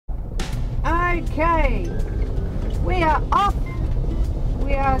Okay, we are off.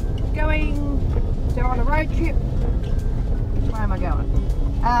 We are going on a road trip. Which way am I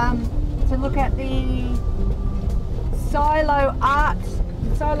going? To look at the Silo Art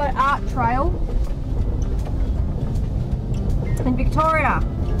Trail in Victoria.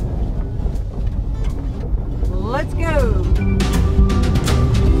 Let's go.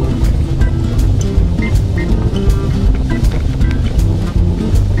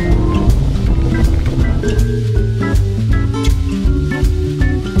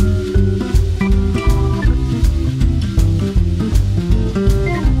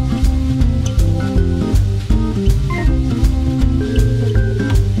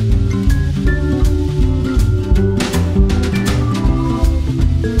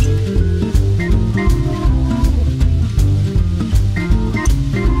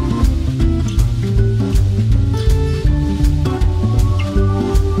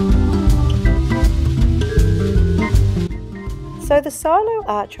 So the Silo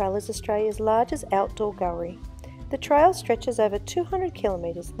Art Trail is Australia's largest outdoor gallery. The trail stretches over 200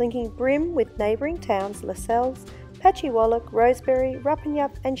 kilometres, linking Brim with neighbouring towns Lascelles, Patchewalloch, Rosebery,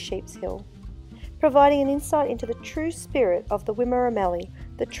 Rupinyup and Sheeps Hill. Providing an insight into the true spirit of the Wimmera Mallee,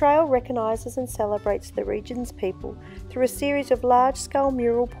 the trail recognises and celebrates the region's people through a series of large-scale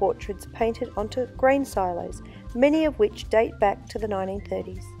mural portraits painted onto grain silos, many of which date back to the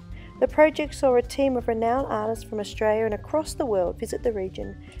 1930s. The project saw a team of renowned artists from Australia and across the world visit the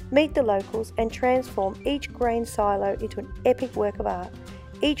region, meet the locals and transform each grain silo into an epic work of art,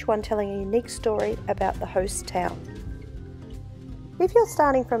 each one telling a unique story about the host town. If you're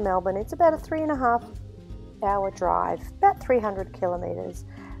starting from Melbourne, it's about a 3.5 hour drive, about 300 kilometres.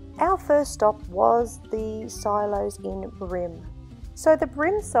 Our first stop was the silos in Brim. So the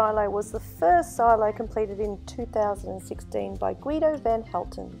Brim silo was the first silo completed in 2016 by Guido van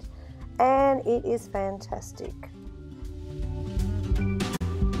Helten. And it is fantastic.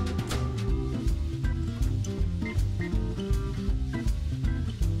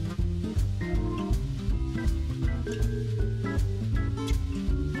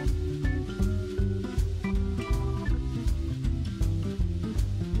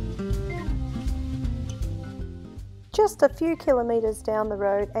 Just a few kilometres down the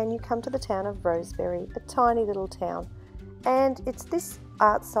road and you come to the town of Rosebery, a tiny little town. And it's this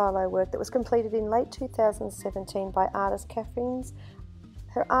art silo work that was completed in late 2017 by artist Catherine's.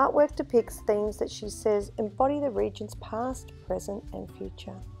 Her artwork depicts themes that she says embody the region's past, present and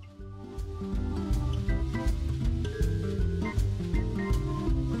future.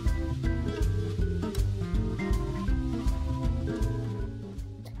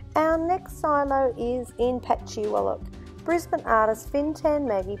 Our next silo is in Patchewalloch. Brisbane artist Fintan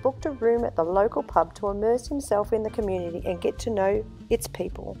Maggie booked a room at the local pub to immerse himself in the community and get to know its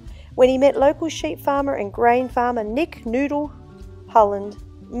people. When he met local sheep farmer and grain farmer Nick Noodle Holland,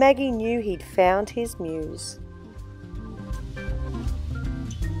 Maggie knew he'd found his muse.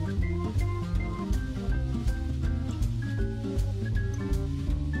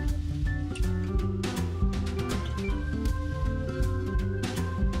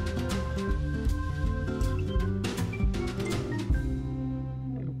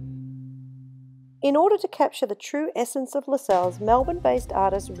 In order to capture the true essence of Lascelles, Melbourne-based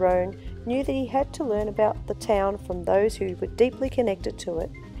artist Roan knew that he had to learn about the town from those who were deeply connected to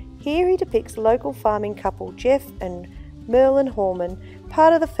it. Here he depicts local farming couple Jeff and Merlin Horman,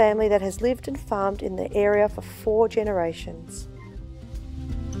 part of the family that has lived and farmed in the area for 4 generations.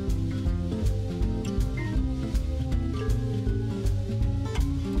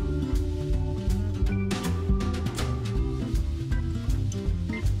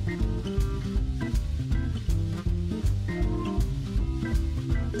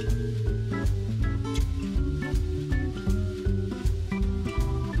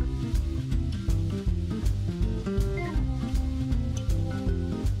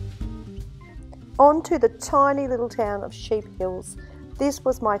 On to the tiny little town of Sheep Hills. This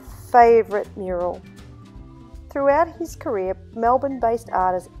was my favourite mural. Throughout his career, Melbourne-based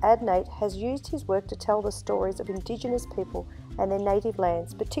artist Ad Nate has used his work to tell the stories of Indigenous people and their native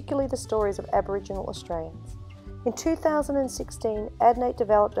lands, particularly the stories of Aboriginal Australians. In 2016, Ad Nate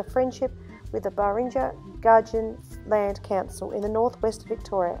developed a friendship with the Barringa Gudgeon Land Council in the northwest of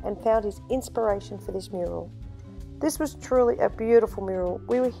Victoria and found his inspiration for this mural. This was truly a beautiful mural.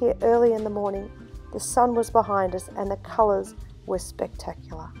 We were here early in the morning. The sun was behind us and the colours were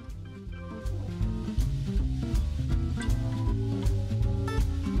spectacular.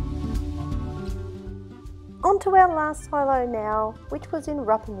 On to our last silo now, which was in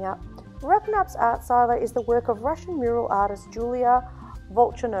Rupinyup. Rupinyup's art silo is the work of Russian mural artist Julia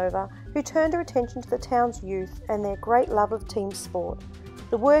Vulture Nova, who turned her attention to the town's youth and their great love of team sport.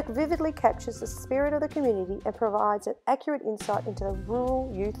 The work vividly captures the spirit of the community and provides an accurate insight into the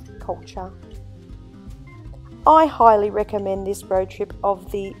rural youth culture. I highly recommend this road trip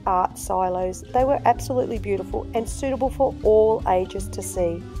of the art silos. They were absolutely beautiful and suitable for all ages to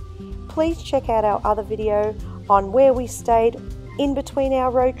see. Please check out our other video on where we stayed in between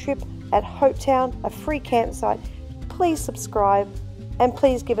our road trip at Hopetown, a free campsite. Please subscribe and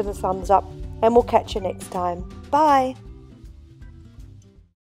please give it a thumbs up, and we'll catch you next time. Bye!